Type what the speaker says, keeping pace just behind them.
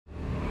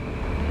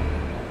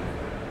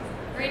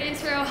Great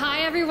intro. Hi,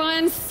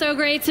 everyone. So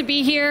great to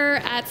be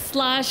here at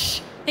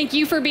Slush. Thank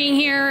you for being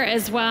here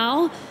as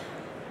well.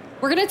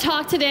 We're going to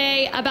talk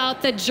today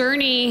about the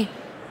journey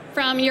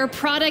from your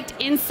product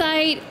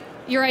insight,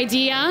 your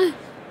idea,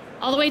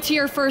 all the way to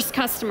your first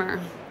customer.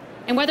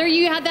 And whether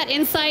you had that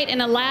insight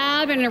in a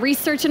lab, in a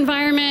research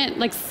environment,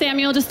 like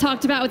Samuel just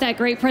talked about with that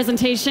great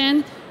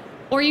presentation,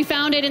 or you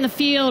found it in the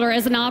field or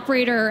as an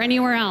operator or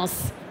anywhere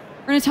else,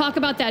 we're going to talk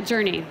about that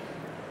journey.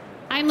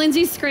 I'm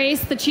Lindsey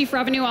Scrase, the Chief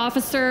Revenue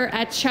Officer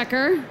at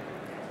Checkr.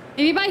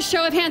 Maybe by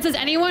show of hands, has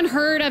anyone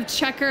heard of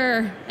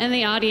Checkr in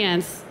the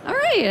audience? All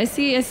right, I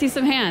see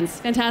some hands.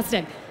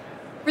 Fantastic.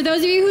 For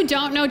those of you who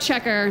don't know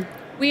Checkr,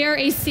 we are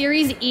a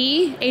Series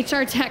E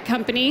HR tech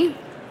company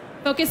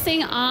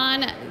focusing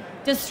on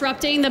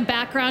disrupting the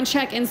background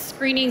check and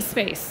screening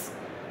space.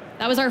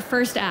 That was our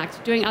first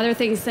act, doing other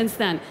things since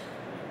then.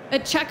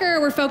 At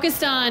Checkr, we're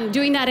focused on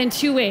doing that in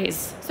two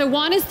ways. So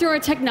one is through our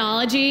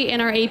technology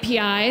and our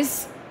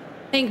APIs.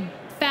 Think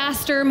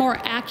faster, more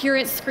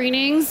accurate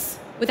screenings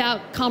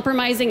without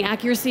compromising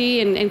accuracy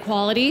and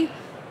quality.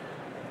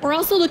 We're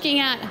also looking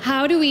at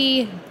how do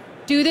we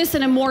do this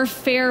in a more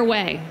fair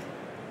way.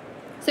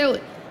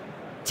 So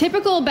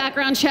typical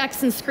background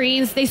checks and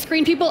screens, they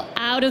screen people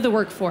out of the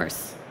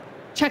workforce.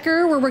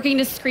 Checkr, we're working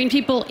to screen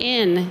people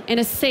in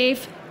a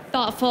safe,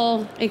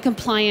 thoughtful, and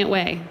compliant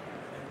way.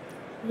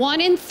 1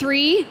 in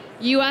 3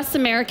 US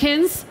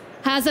Americans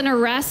has an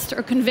arrest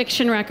or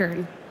conviction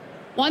record.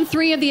 1 in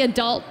 3 of the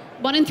adult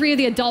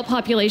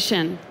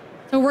population.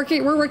 So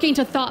we're working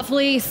to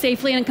thoughtfully,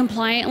 safely, and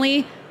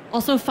compliantly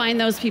also find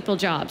those people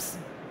jobs.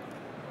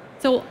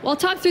 So we'll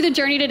talk through the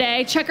journey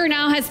today. Checkr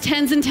now has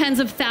tens and tens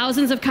of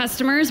thousands of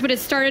customers, but it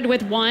started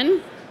with 1,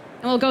 and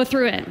we'll go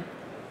through it.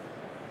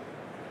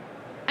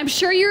 I'm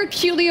sure you're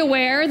acutely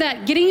aware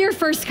that getting your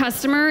first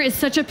customer is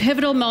such a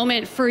pivotal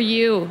moment for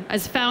you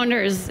as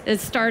founders,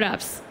 as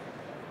startups.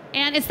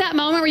 And it's that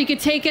moment where you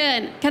could take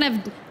a kind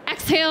of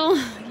exhale,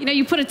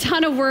 you put a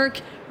ton of work,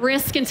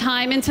 risk, and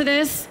time into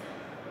this,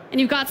 and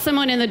you've got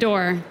someone in the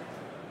door.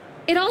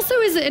 It also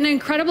is an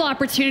incredible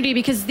opportunity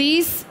because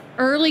these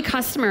early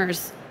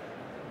customers,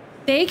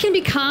 they can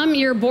become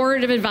your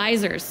board of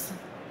advisors.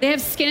 They have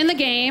skin in the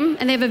game,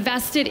 and they have a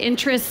vested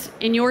interest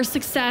in your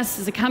success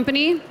as a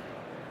company.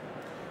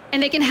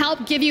 And they can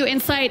help give you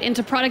insight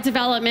into product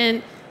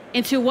development,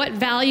 into what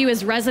value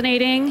is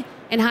resonating,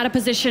 and how to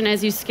position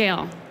as you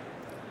scale.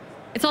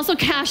 It's also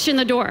cash in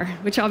the door,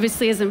 which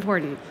obviously is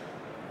important.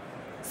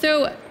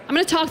 So I'm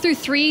going to talk through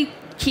three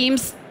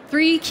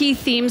key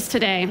themes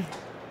today.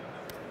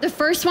 The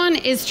first one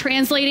is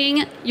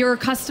translating your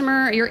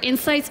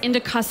insights into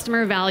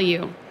customer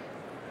value.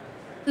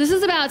 This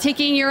is about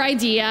taking your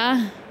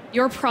idea,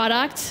 your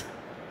product,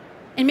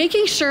 and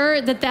making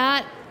sure that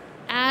that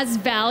adds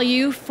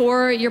value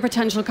for your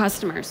potential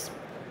customers.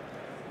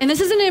 And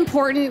this is an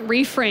important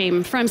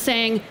reframe from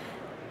saying,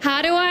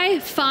 how do I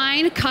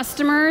find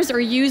customers or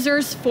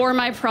users for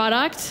my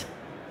product,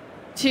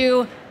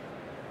 to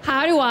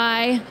how do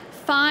I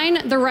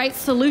find the right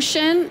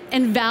solution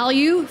and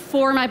value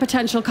for my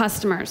potential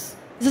customers?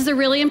 This is a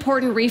really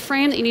important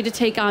reframe that you need to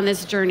take on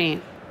this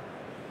journey.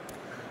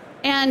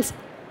 And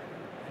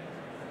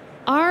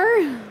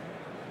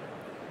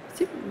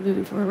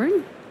moving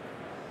forward.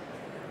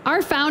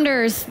 Our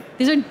founders,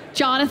 these are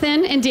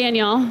Jonathan and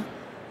Daniel,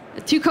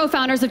 the 2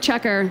 co-founders of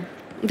Checkr.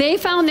 They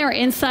found their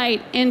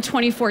insight in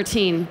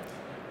 2014.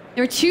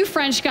 They were 2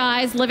 French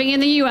guys living in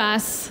the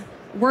US,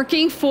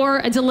 working for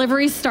a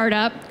delivery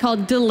startup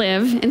called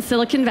Deliv in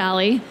Silicon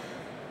Valley.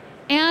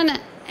 And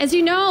as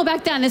you know,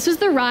 back then, this was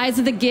the rise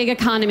of the gig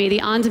economy,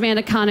 the on-demand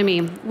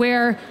economy,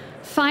 where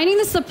finding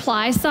the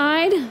supply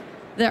side,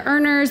 the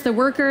earners, the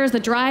workers,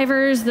 the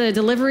drivers, the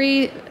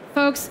delivery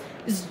folks,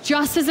 is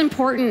just as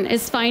important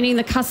as finding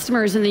the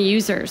customers and the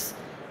users.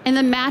 And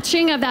the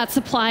matching of that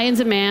supply and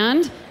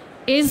demand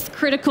is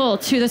critical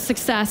to the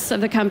success of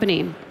the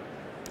company.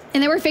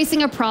 And they were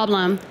facing a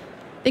problem.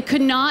 They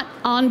could not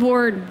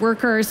onboard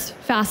workers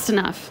fast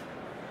enough.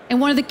 And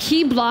one of the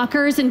key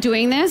blockers in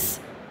doing this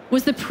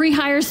was the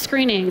pre-hire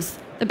screenings,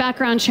 the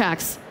background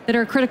checks that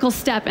are a critical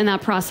step in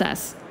that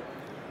process.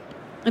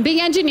 And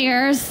being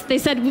engineers, they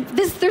said,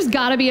 there's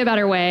gotta be a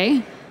better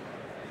way.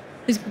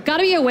 There's got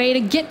to be a way to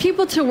get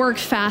people to work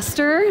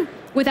faster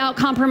without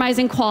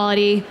compromising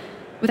quality,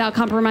 without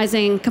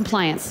compromising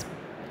compliance.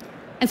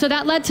 And so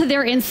that led to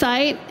their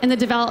insight in the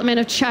development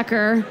of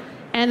Checkr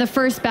and the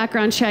first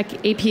background check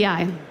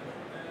API.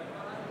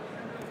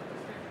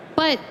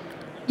 But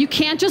you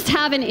can't just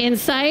have an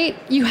insight.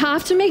 You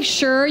have to make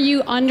sure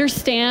you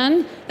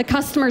understand the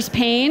customer's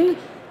pain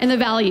and the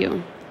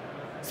value.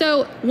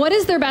 So what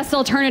is their best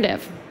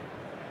alternative?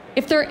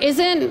 If there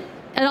isn't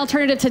an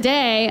alternative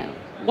today,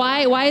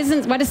 why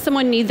does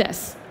someone need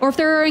this? Or if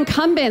there are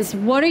incumbents,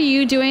 what are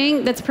you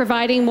doing that's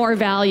providing more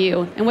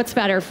value, and what's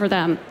better for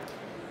them?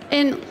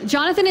 And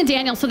Jonathan and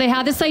Daniel, so they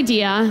had this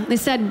idea. They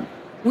said,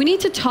 we need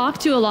to talk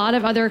to a lot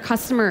of other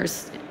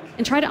customers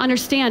and try to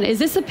understand, is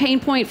this a pain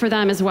point for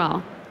them as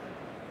well?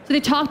 So they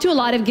talked to a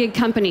lot of gig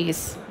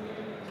companies.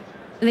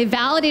 and they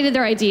validated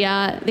their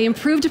idea, they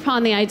improved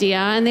upon the idea,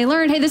 and they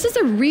learned, hey, this is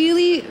a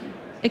really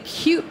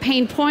acute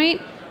pain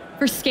point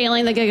for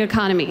scaling the gig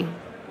economy.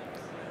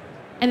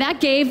 And that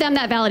gave them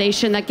that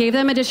validation, that gave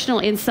them additional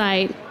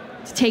insight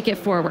to take it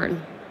forward.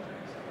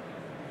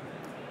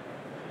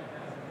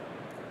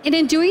 And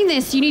in doing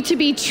this, you need to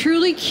be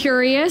truly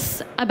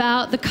curious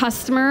about the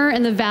customer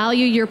and the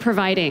value you're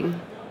providing.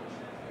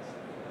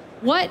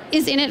 What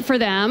is in it for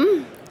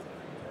them?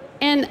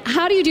 And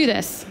how do you do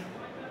this?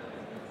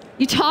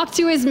 You talk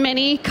to as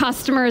many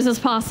customers as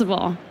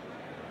possible.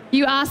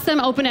 You ask them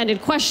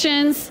open-ended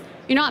questions.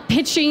 You're not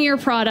pitching your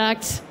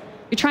product.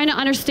 You're trying to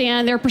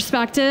understand their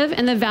perspective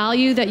and the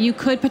value that you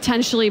could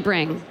potentially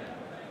bring.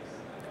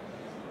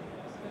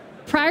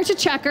 Prior to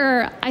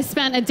Checkr, I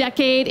spent a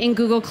decade in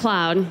Google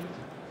Cloud,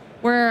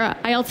 where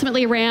I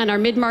ultimately ran our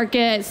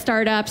mid-market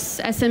startups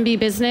SMB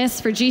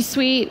business for G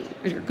Suite,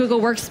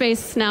 Google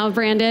Workspace now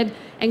branded,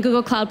 and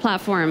Google Cloud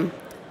Platform.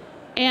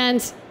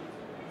 And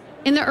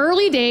in the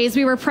early days,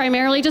 we were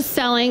primarily just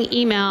selling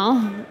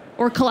email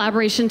or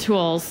collaboration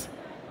tools.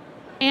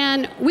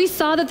 And we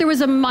saw that there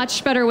was a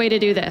much better way to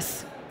do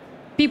this.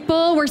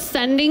 People were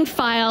sending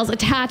files,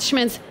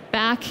 attachments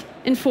back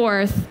and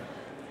forth.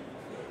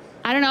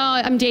 I don't know,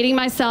 I'm dating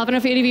myself. I don't know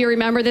if any of you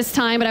remember this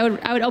time, but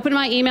I would open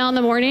my email in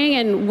the morning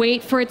and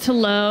wait for it to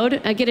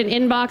load. I'd get an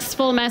inbox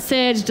full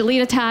message,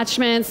 delete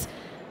attachments,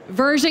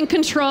 version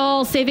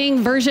control,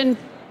 saving version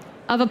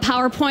of a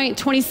PowerPoint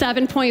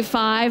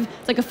 27.5.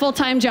 It's like a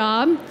full-time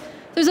job.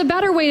 There's a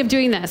better way of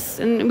doing this,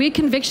 and we had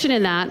conviction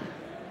in that.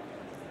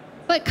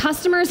 But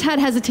customers had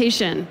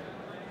hesitation.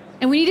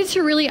 And we needed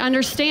to really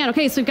understand,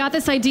 okay, so we've got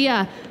this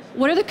idea.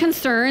 What are the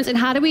concerns, and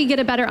how do we get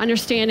a better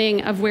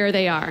understanding of where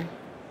they are?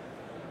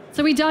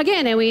 So we dug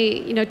in and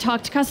we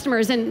talked to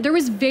customers, and there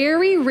was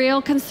very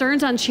real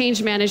concerns on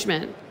change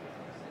management.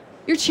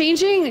 You're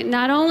changing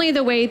not only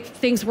the way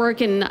things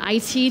work in the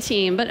IT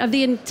team, but of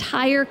the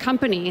entire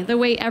company, the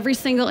way every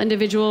single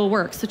individual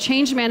works. So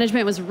change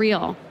management was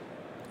real.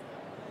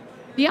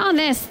 Beyond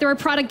this, there were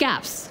product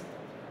gaps.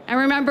 I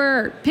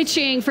remember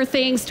pitching for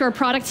things to our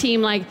product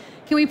team like,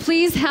 can we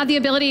please have the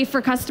ability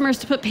for customers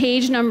to put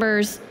page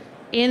numbers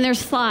in their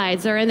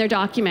slides or in their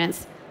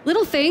documents?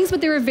 Little things,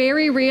 but they were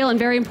very real and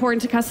very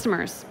important to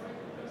customers.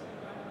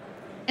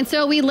 And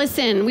so we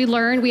listened, we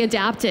learned, we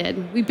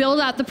adapted. We built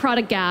out the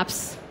product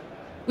gaps.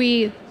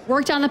 We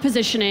worked on the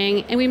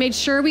positioning, and we made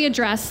sure we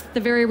addressed the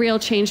very real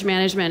change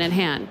management at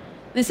hand.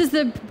 This is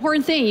the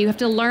important thing. You have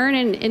to learn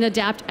and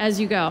adapt as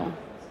you go.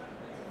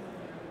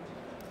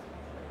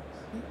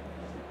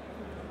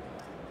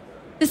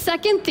 The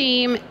second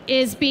theme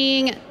is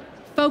being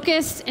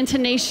focused and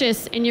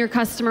tenacious in your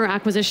customer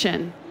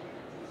acquisition.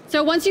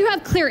 So once you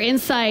have clear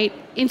insight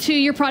into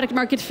your product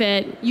market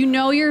fit, you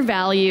know your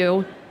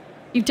value,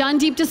 you've done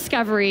deep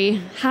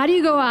discovery, how do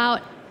you go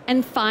out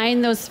and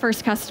find those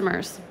first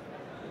customers?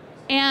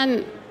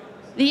 And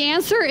the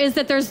answer is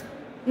that there's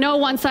no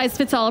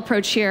one-size-fits-all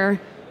approach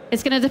here.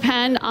 It's going to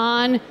depend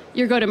on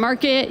your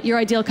go-to-market, your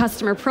ideal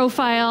customer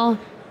profile,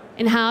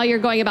 and how you're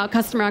going about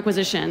customer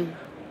acquisition.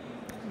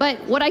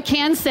 But what I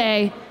can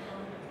say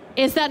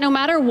is that no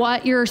matter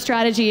what your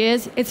strategy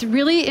is, it's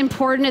really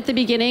important at the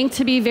beginning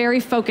to be very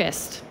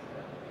focused.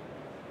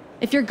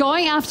 If you're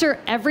going after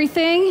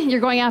everything,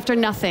 you're going after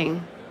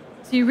nothing.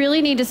 So you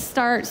really need to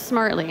start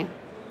smartly.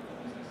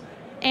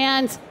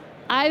 And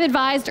I've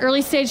advised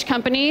early stage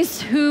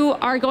companies who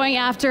are going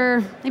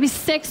after maybe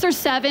 6 or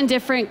 7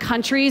 different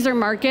countries or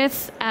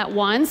markets at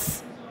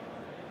once,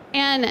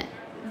 and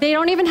they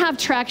don't even have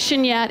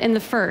traction yet in the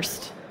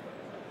first.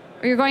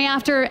 Or you're going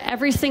after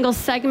every single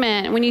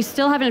segment when you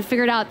still haven't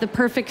figured out the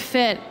perfect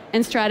fit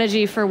and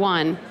strategy for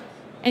one.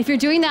 And if you're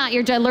doing that,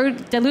 you're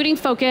diluting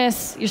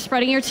focus, you're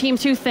spreading your team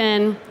too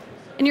thin,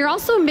 and you're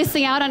also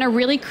missing out on a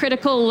really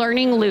critical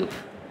learning loop.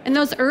 In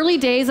those early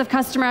days of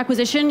customer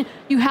acquisition,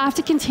 you have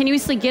to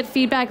continuously get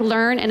feedback,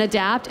 learn, and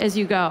adapt as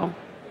you go.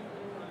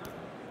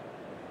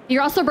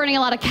 You're also burning a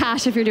lot of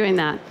cash if you're doing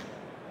that.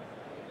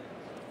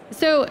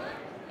 So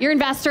your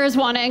investors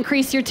want to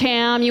increase your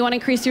TAM, you want to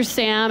increase your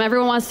SAM,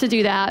 everyone wants to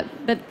do that,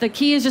 but the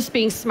key is just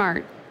being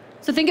smart.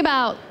 So think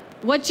about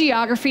what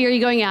geography are you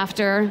going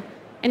after,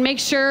 and make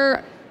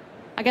sure,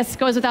 I guess it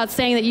goes without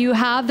saying, that you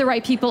have the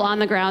right people on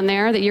the ground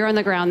there, that you're on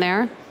the ground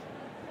there.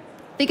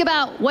 Think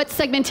about what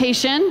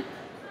segmentation.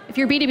 If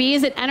you're B2B,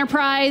 is it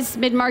enterprise,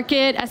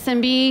 mid-market,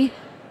 SMB?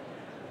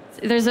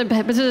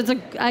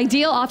 It's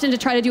ideal often to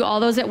try to do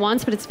all those at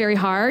once, but it's very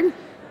hard.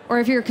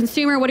 Or if you're a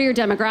consumer, what are your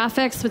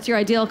demographics? What's your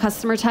ideal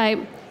customer type?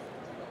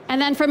 And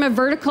then from a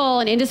vertical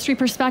and industry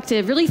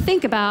perspective, really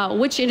think about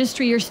which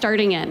industry you're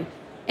starting in.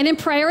 And in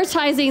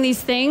prioritizing these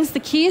things, the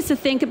key is to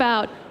think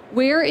about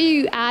where are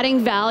you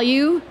adding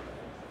value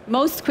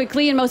most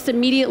quickly and most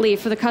immediately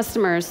for the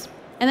customers.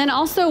 And then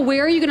also,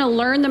 where are you going to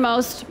learn the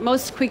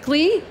most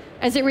quickly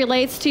as it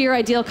relates to your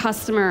ideal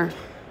customer.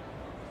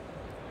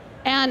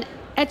 And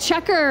at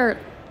Checkr,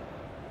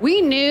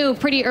 we knew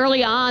pretty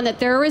early on that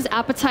there was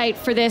appetite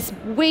for this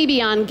way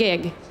beyond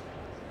gig.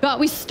 But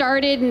we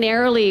started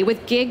narrowly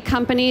with gig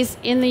companies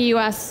in the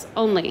US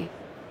only.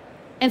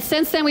 And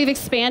since then, we've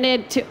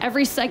expanded to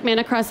every segment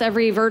across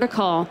every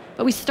vertical,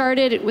 but we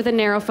started with a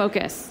narrow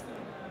focus.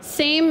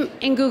 Same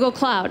in Google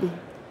Cloud.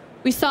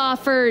 We saw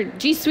for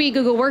G Suite,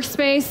 Google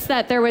Workspace,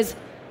 that there was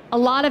a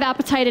lot of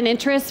appetite and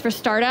interest from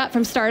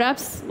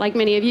startups, like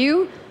many of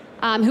you,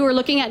 who were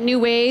looking at new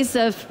ways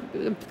of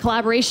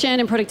collaboration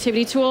and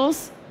productivity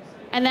tools,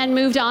 and then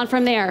moved on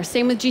from there.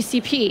 Same with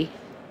GCP.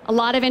 A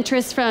lot of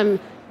interest from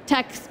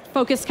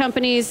tech-focused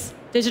companies,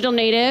 digital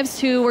natives,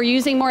 who were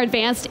using more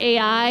advanced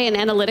AI and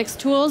analytics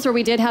tools where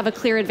we did have a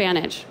clear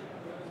advantage.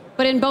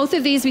 But in both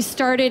of these, we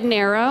started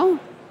narrow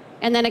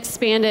and then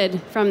expanded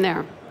from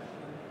there.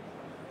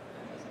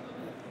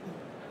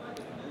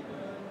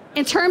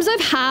 In terms of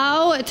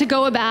how to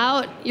go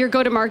about your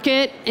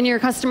go-to-market and your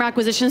customer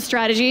acquisition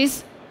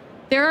strategies,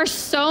 there are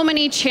so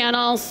many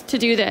channels to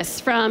do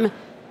this, from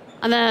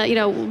on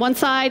the one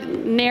side,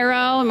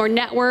 narrow, more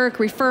network,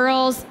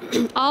 referrals,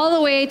 all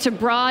the way to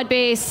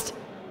broad-based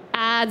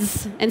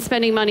ads and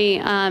spending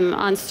money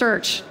on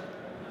search.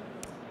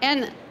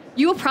 And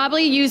you will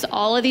probably use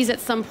all of these at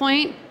some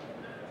point,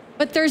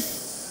 but there's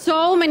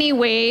so many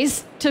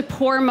ways to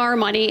pour more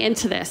money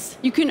into this.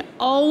 You can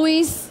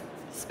always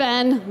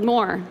spend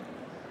more.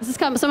 This is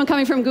someone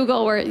coming from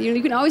Google, where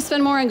you can always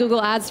spend more on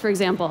Google Ads, for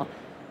example.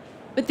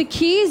 But the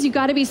key is you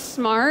got to be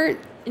smart,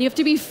 and you have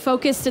to be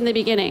focused in the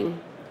beginning.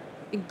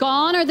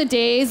 Gone are the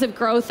days of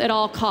growth at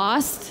all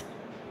costs.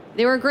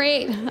 They were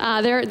great.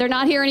 They're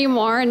not here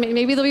anymore, and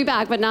maybe they'll be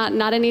back, but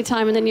not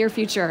anytime in the near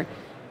future.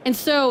 And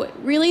so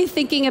really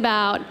thinking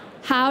about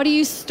how do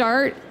you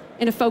start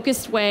in a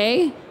focused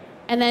way,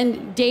 and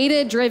then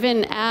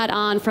data-driven add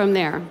on from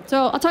there.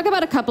 So I'll talk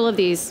about a couple of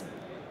these.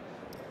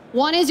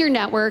 One is your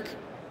network.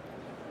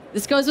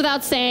 This goes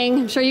without saying.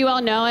 I'm sure you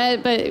all know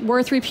it, but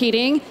worth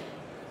repeating.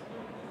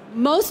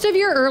 Most of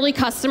your early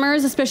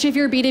customers, especially if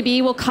you're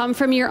B2B, will come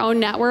from your own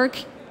network,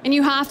 and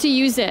you have to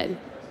use it.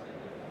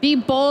 Be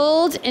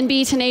bold and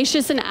be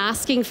tenacious in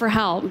asking for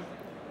help,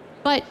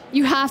 but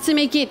you have to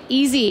make it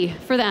easy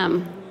for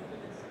them.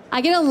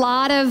 I get a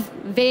lot of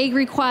vague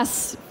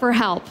requests for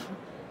help.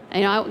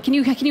 Can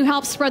you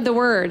help spread the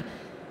word?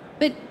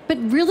 But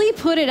really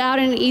put it out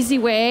in an easy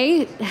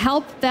way.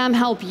 Help them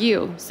help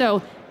you.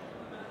 So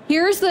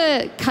here are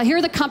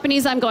the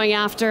companies I'm going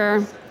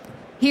after.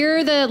 Here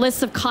are the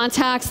lists of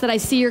contacts that I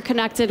see you're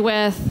connected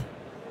with.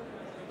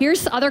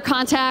 Here's other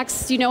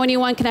contacts. Do you know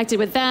anyone connected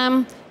with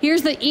them?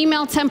 Here's the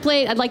email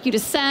template I'd like you to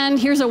send.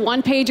 Here's a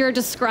one-pager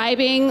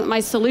describing my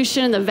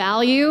solution and the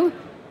value.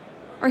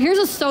 Or here's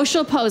a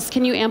social post.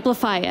 Can you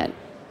amplify it?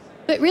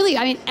 But really,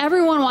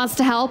 everyone wants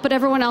to help, but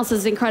everyone else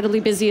is incredibly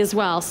busy as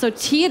well. So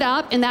tee it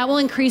up, and that will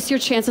increase your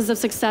chances of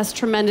success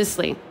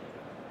tremendously.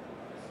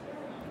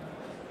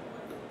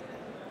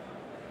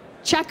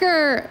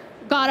 Checkr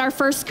got our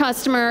first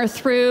customer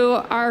through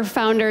our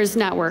founders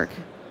network.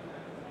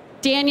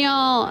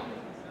 Daniel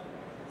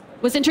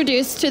was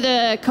introduced to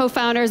the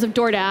co-founders of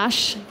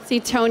DoorDash. See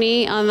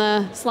Tony on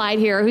the slide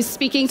here, who's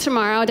speaking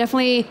tomorrow.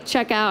 Definitely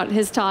check out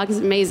his talk, it's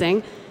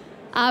amazing.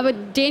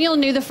 But Daniel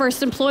knew the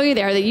first employee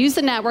there. They used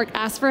the network,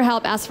 asked for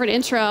help, asked for an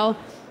intro,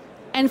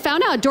 and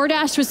found out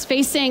DoorDash was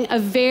facing a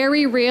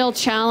very real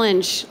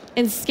challenge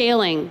in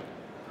scaling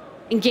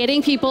and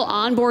getting people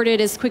onboarded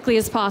as quickly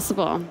as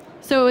possible.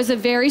 So it was a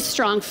very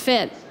strong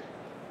fit.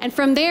 And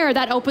from there,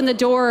 that opened the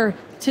door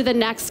to the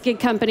next gig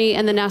company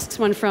and the next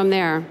one from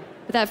there.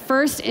 But that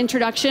first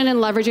introduction and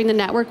leveraging the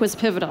network was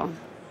pivotal.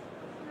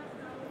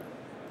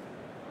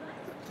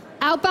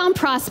 Outbound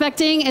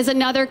prospecting is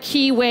another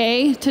key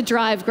way to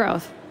drive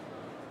growth.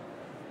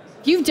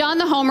 If you've done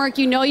the homework,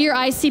 you know your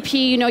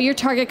ICP, you know your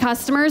target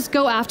customers,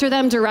 go after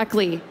them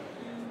directly.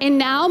 And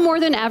now more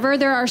than ever,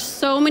 there are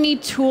so many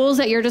tools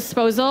at your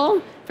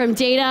disposal, from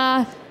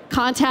data,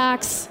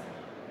 contacts,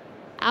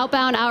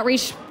 outbound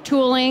outreach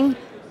tooling,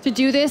 to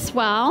do this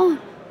well.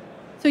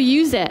 So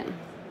use it.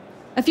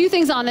 A few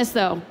things on this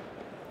though.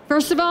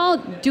 First of all,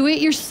 do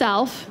it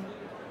yourself.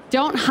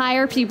 Don't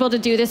hire people to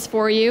do this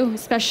for you,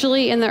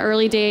 especially in the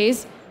early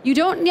days. You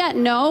don't yet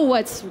know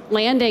what's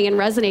landing and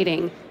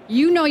resonating.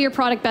 You know your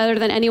product better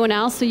than anyone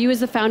else, so you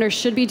as a founder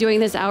should be doing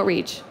this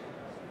outreach.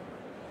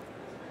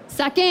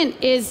 Second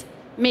is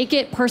make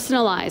it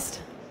personalized.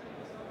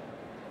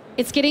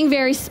 It's getting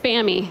very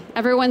spammy.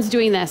 Everyone's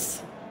doing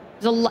this.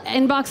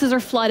 Inboxes are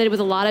flooded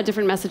with a lot of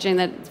different messaging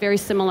that's very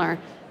similar.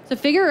 So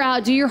figure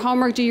out, do your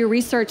homework, do your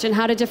research, and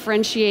how to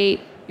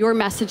differentiate your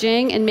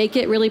messaging and make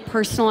it really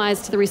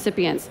personalized to the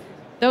recipients.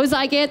 Those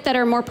I get that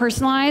are more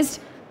personalized,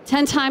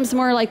 10 times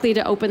more likely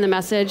to open the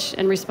message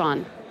and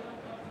respond.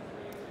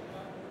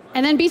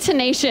 And then be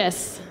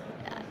tenacious.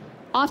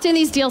 Often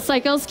these deal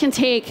cycles can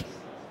take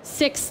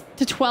 6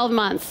 to 12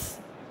 months.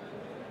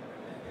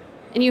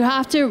 And you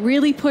have to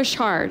really push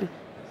hard.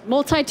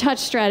 Multi-touch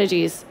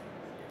strategies.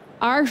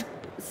 Our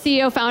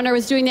CEO founder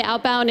was doing the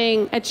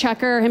outbounding at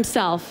Checkr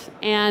himself,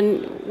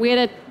 and we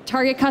had a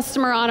target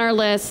customer on our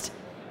list.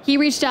 He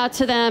reached out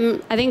to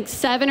them, I think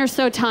 7 or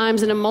so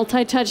times in a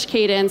multi-touch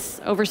cadence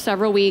over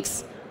several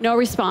weeks. No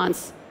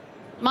response.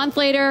 A month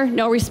later,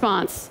 no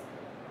response.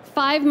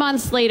 5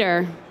 months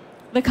later,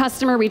 the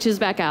customer reaches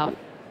back out.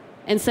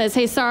 and says,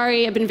 hey,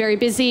 sorry, I've been very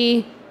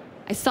busy.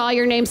 I saw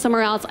your name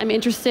somewhere else. I'm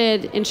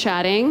interested in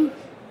chatting.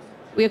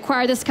 We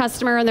acquired this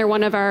customer, and they're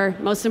one of our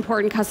most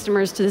important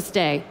customers to this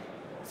day.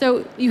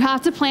 So you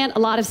have to plant a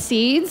lot of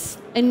seeds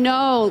and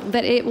know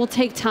that it will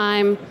take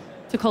time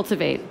to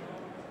cultivate.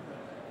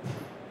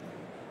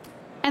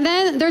 And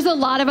then there's a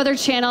lot of other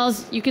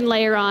channels you can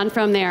layer on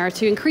from there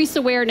to increase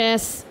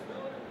awareness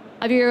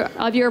of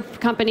your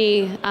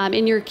company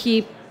in your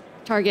key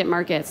target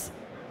markets.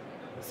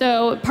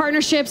 So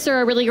partnerships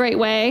are a really great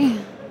way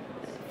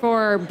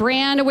for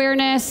brand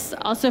awareness,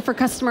 also for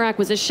customer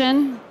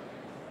acquisition.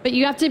 But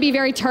you have to be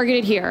very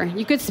targeted here.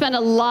 You could spend a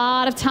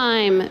lot of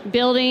time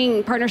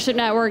building partnership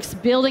networks,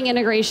 building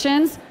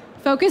integrations.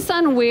 Focus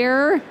on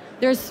where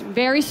there's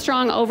very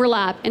strong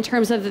overlap in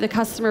terms of the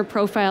customer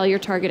profile you're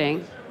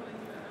targeting.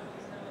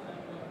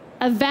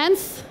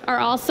 Events are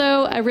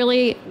also a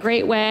really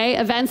great way.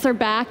 Events are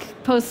back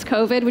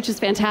post-COVID, which is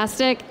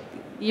fantastic.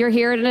 You're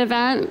here at an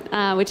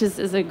event, which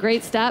is a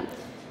great step.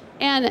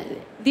 And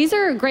these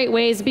are great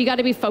ways, but you got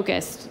to be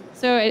focused.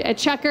 So at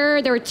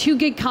Checkr, there were 2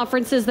 gig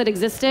conferences that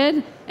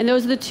existed, and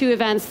those are the 2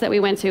 events that we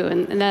went to,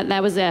 and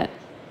that was it.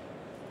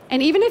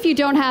 And even if you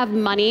don't have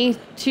money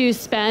to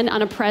spend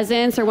on a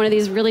presence or one of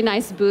these really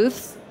nice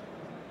booths,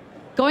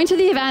 going to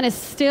the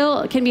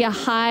event can be a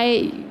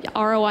high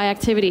ROI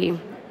activity.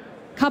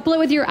 Couple it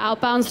with your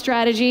outbound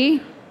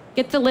strategy,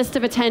 get the list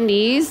of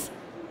attendees,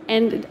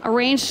 and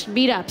arrange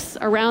meetups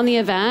around the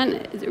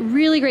event. It's a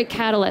really great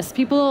catalyst.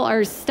 People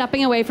are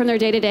stepping away from their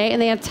day-to-day,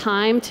 and they have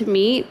time to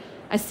meet.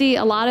 I see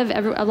a lot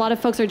of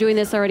folks are doing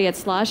this already at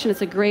Slush, and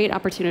it's a great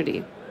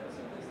opportunity.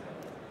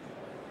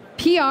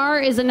 PR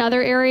is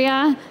another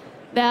area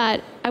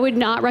that I would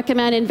not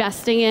recommend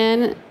investing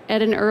in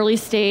at an early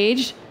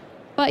stage,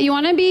 but you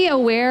want to be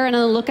aware and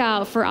on the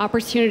lookout for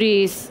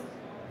opportunities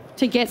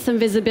to get some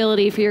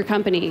visibility for your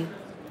company.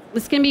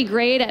 This can be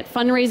great at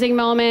fundraising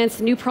moments,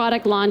 new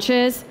product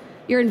launches.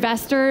 Your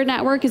investor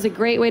network is a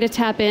great way to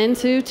tap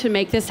into to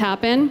make this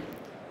happen.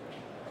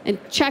 And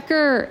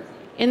Checkr,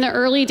 in the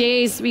early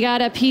days, we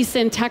got a piece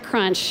in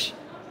TechCrunch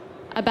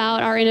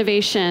about our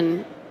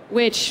innovation,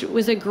 which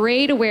was a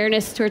great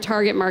awareness to our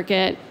target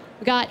market.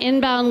 We got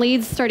inbound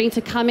leads starting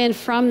to come in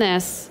from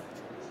this.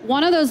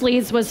 One of those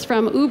leads was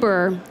from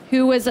Uber,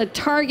 who was a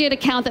target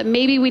account that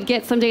maybe we'd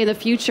get someday in the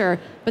future,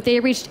 but they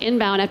reached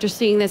inbound after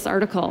seeing this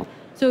article.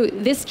 So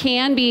this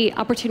can be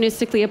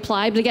opportunistically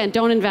applied, but again,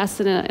 don't invest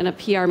in a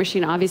PR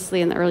machine,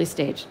 obviously, in the early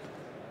stage.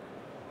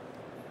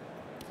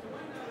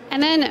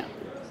 And then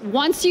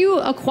once you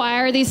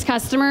acquire these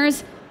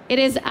customers, it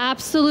is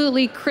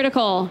absolutely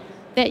critical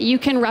that you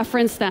can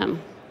reference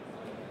them.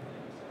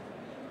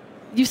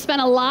 You've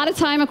spent a lot of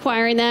time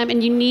acquiring them,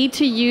 and you need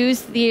to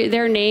use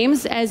their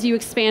names as you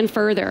expand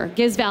further.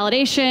 Gives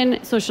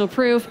validation, social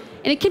proof,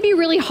 and it can be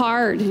really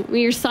hard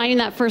when you're signing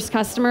that first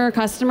customer or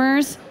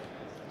customers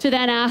to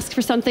then ask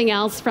for something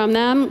else from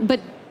them, but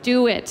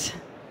do it.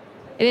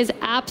 It is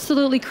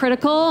absolutely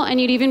critical, and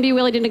you'd even be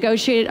willing to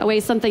negotiate away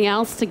something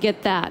else to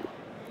get that.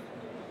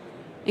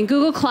 In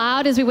Google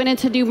Cloud, as we went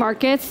into new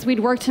markets,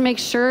 we'd work to make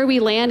sure we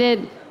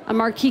landed a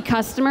marquee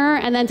customer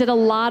and then did a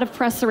lot of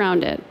press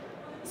around it.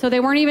 So they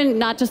weren't even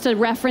not just a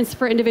reference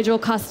for individual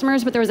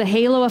customers, but there was a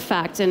halo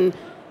effect, and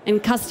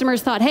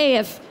customers thought, hey,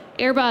 if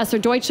Airbus or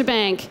Deutsche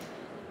Bank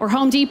or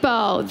Home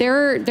Depot,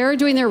 they're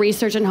doing their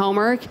research and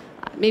homework,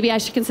 maybe I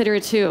should consider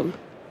it too.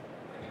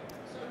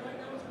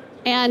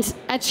 And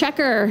at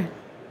Checkr,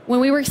 when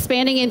we were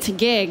expanding into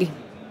gig,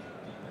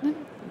 there we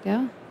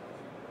go.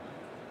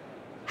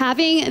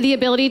 Having the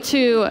ability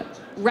to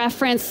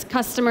reference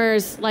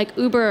customers like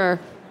Uber,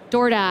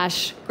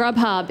 DoorDash,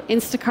 Grubhub,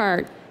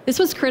 Instacart, this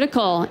was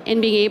critical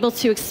in being able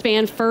to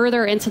expand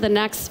further into the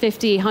next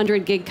 50,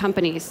 100 gig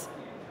companies.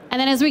 And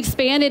then as we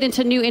expanded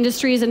into new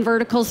industries and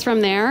verticals from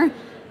there,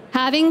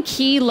 having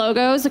key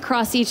logos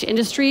across each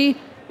industry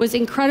was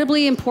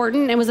incredibly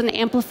important and was an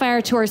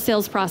amplifier to our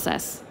sales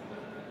process.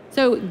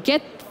 So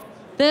get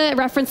the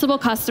referenceable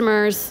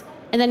customers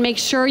and then make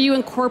sure you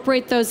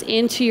incorporate those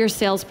into your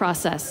sales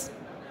process.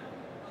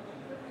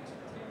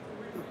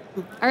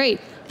 All right,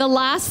 the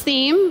last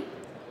theme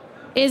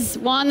is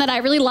one that I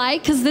really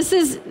like, because this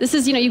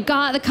is you've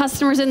got the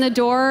customers in the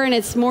door and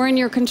it's more in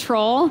your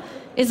control,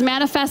 is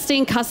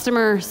manifesting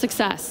customer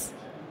success.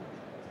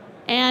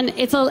 And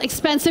it's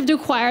expensive to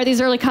acquire these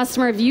early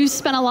customers. You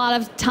spent a lot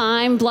of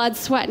time, blood,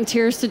 sweat, and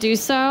tears to do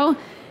so.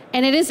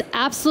 And it is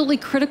absolutely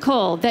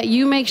critical that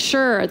you make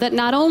sure that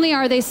not only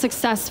are they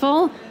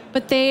successful,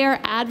 but they are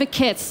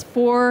advocates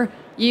for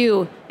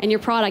you and your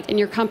product and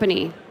your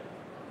company.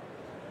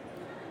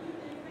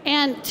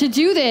 And to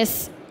do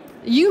this,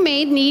 you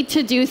may need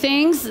to do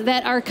things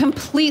that are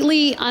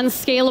completely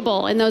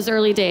unscalable in those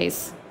early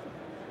days.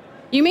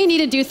 You may need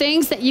to do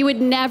things that you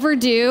would never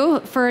do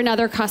for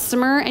another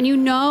customer and you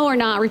know are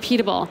not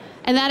repeatable.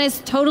 And that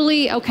is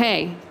totally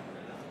okay.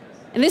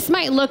 And this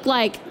might look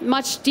like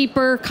much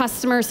deeper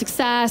customer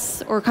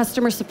success or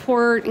customer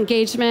support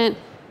engagement.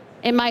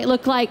 It might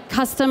look like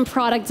custom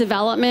product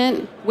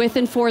development with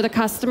and for the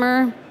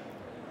customer.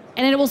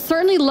 And it will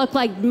certainly look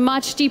like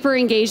much deeper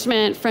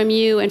engagement from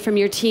you and from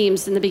your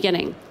teams in the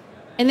beginning.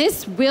 And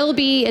this will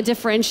be a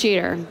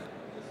differentiator,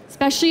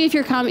 especially if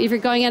you're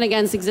going in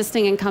against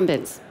existing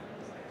incumbents.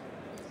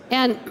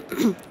 And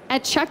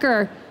at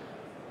Checkr,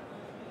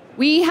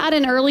 we had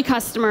an early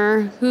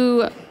customer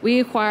who we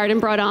acquired and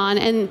brought on,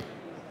 and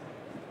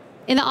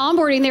in the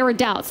onboarding, there were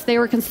doubts. There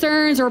were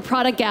concerns or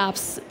product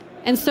gaps.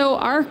 And so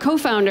our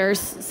co-founders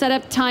set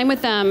up time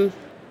with them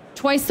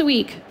twice a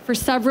week for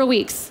several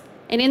weeks.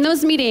 And in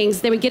those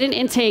meetings, they would get an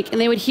intake and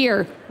they would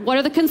hear, what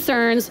are the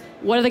concerns?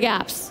 What are the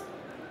gaps?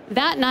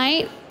 That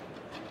night,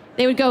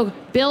 they would go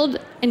build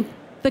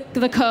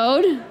the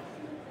code,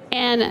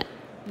 and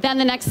then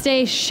the next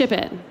day, ship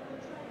it.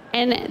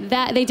 And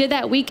they did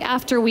that week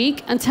after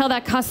week until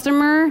that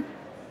customer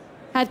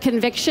had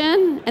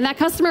conviction. And that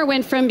customer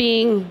went from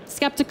being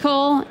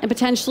skeptical and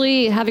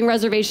potentially having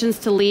reservations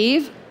to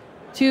leave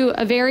to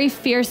a very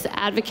fierce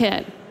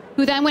advocate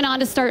who then went on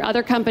to start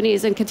other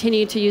companies and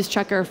continued to use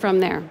Checkr from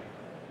there.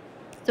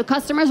 So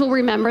customers will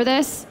remember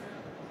this.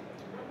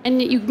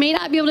 And you may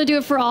not be able to do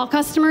it for all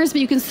customers,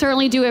 but you can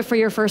certainly do it for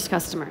your first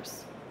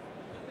customers.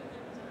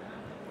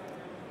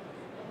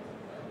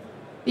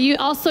 You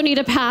also need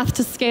a path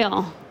to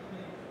scale.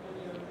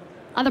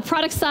 On the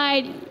product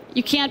side,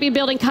 you can't be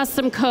building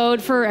custom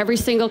code for every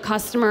single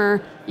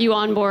customer you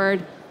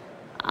onboard.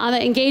 On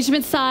the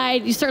engagement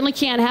side, you certainly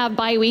can't have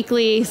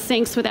bi-weekly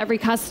syncs with every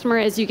customer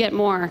as you get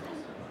more.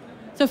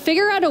 So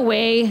figure out a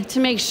way to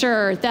make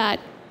sure that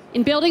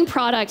in building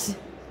products,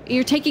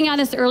 you're taking on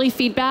this early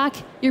feedback,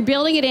 you're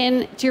building it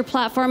into your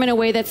platform in a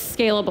way that's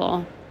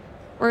scalable,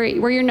 where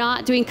you're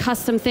not doing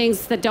custom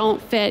things that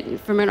don't fit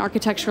from an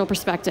architectural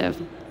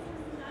perspective.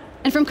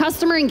 And from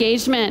customer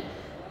engagement,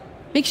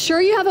 make sure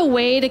you have a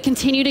way to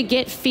continue to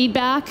get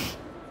feedback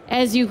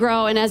as you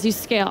grow and as you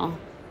scale.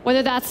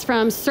 Whether that's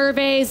from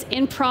surveys,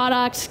 in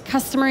product,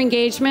 customer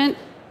engagement,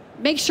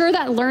 make sure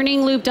that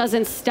learning loop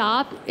doesn't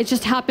stop. It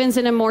just happens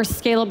in a more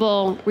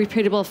scalable,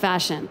 repeatable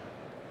fashion.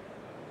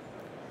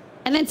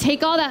 And then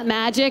take all that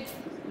magic,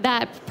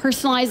 that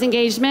personalized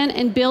engagement,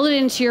 and build it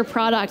into your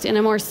product in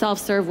a more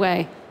self-serve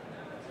way.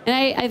 And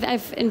I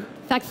in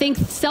fact think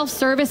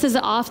self-service is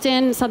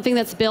often something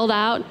that's built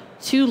out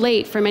too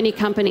late for many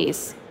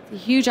companies.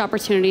 It's a huge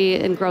opportunity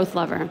and growth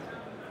lever.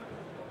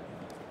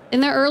 In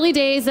the early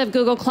days of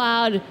Google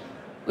Cloud,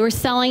 we were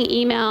selling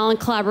email and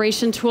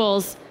collaboration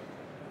tools.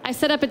 I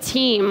set up a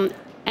team,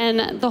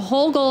 and the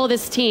whole goal of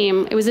this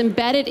team, it was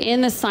embedded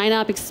in the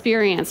sign-up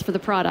experience for the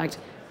product.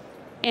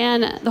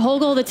 And the whole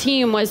goal of the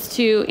team was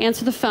to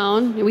answer the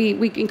phone. We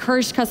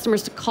encouraged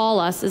customers to call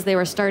us as they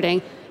were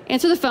starting,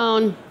 answer the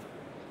phone,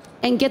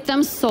 and get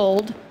them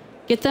sold,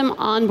 get them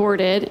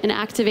onboarded and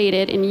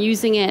activated and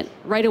using it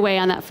right away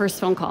on that first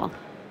phone call.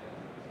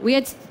 We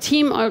had a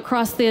team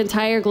across the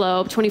entire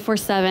globe,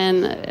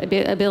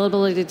 24/7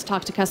 availability to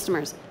talk to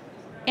customers.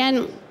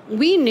 And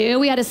we knew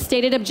we had a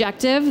stated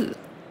objective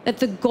that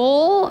the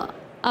goal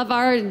of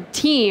our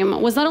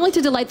team was not only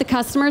to delight the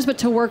customers, but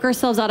to work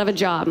ourselves out of a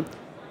job,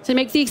 to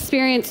make the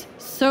experience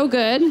so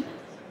good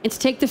and to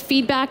take the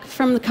feedback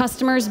from the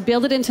customers,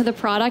 build it into the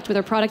product with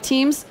our product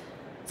teams,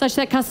 such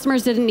that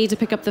customers didn't need to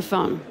pick up the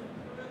phone.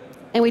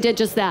 And we did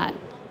just that.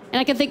 And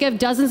I can think of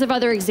dozens of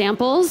other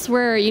examples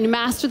where you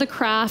master the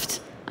craft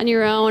on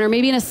your own, or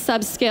maybe in a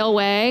subscale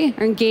way,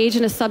 or engage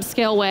in a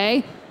subscale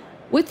way,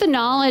 with the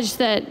knowledge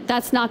that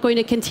that's not going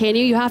to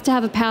continue. You have to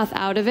have a path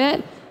out of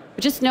it,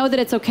 but just know that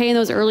it's okay in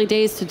those early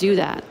days to do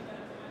that.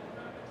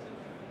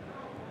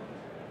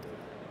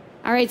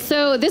 All right,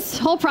 so this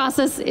whole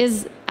process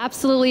is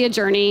absolutely a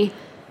journey.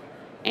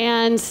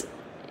 And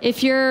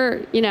if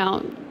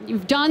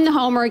you've done the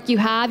homework, you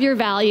have your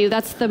value,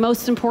 that's the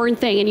most important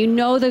thing, and you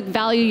know the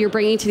value you're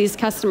bringing to these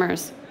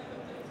customers.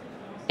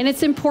 And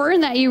it's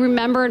important that you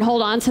remember and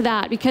hold on to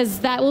that, because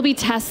that will be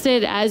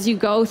tested as you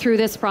go through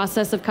this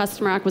process of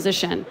customer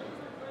acquisition.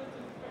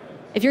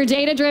 If you're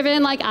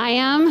data-driven like I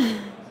am,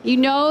 you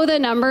know the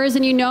numbers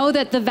and you know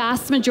that the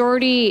vast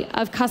majority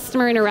of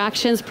customer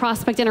interactions,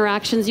 prospect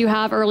interactions you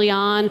have early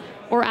on,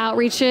 or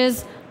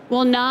outreaches,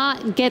 will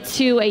not get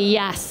to a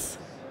yes.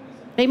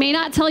 They may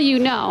not tell you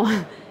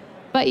no,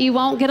 but you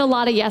won't get a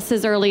lot of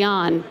yeses early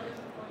on.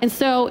 And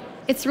so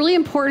it's really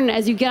important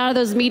as you get out of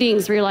those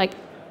meetings where you're like,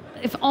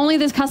 if only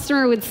this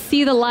customer would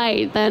see the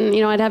light, then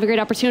I'd have a great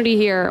opportunity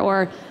here.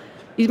 Or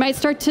you might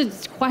start to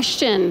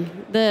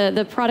question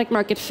the product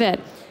market fit.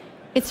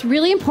 It's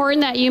really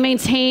important that you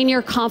maintain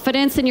your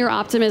confidence and your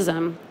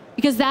optimism,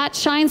 because that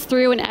shines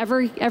through in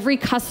every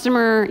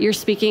customer you're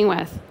speaking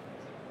with.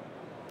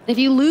 If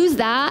you lose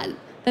that,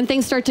 then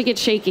things start to get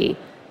shaky.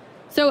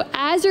 So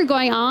as you're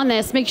going on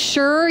this, make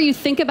sure you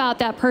think about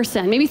that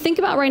person. Maybe think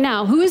about right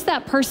now, who is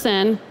that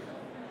person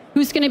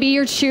who's going to be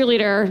your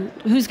cheerleader,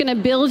 who's going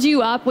to build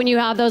you up when you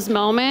have those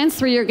moments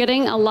where you're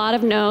getting a lot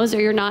of no's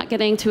or you're not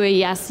getting to a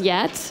yes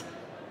yet.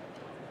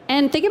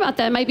 And think about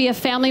that. It might be a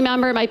family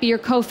member, it might be your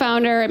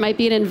co-founder, it might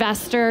be an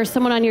investor,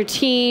 someone on your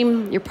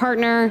team, your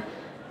partner.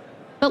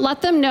 But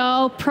let them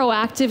know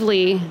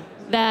proactively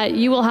that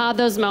you will have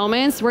those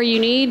moments where you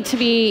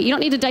don't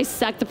need to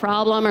dissect the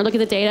problem or look at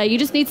the data. You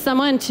just need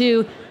someone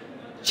to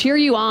cheer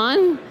you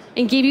on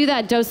and give you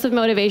that dose of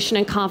motivation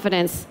and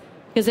confidence,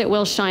 because it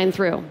will shine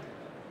through.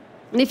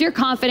 And if you're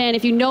confident,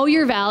 if you know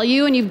your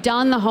value and you've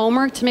done the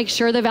homework to make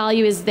sure the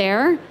value is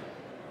there,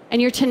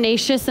 and you're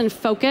tenacious and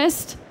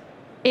focused,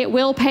 it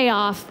will pay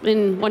off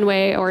in one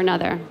way or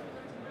another.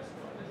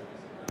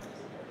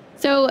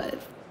 So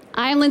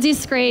I'm Lindsey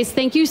Scrase.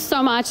 Thank you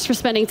so much for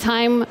spending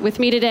time with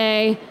me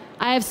today.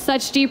 I have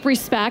such deep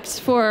respect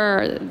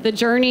for the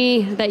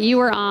journey that you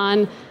are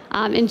on.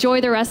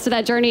 Enjoy the rest of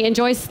that journey.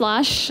 Enjoy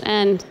Slush,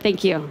 and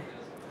thank you.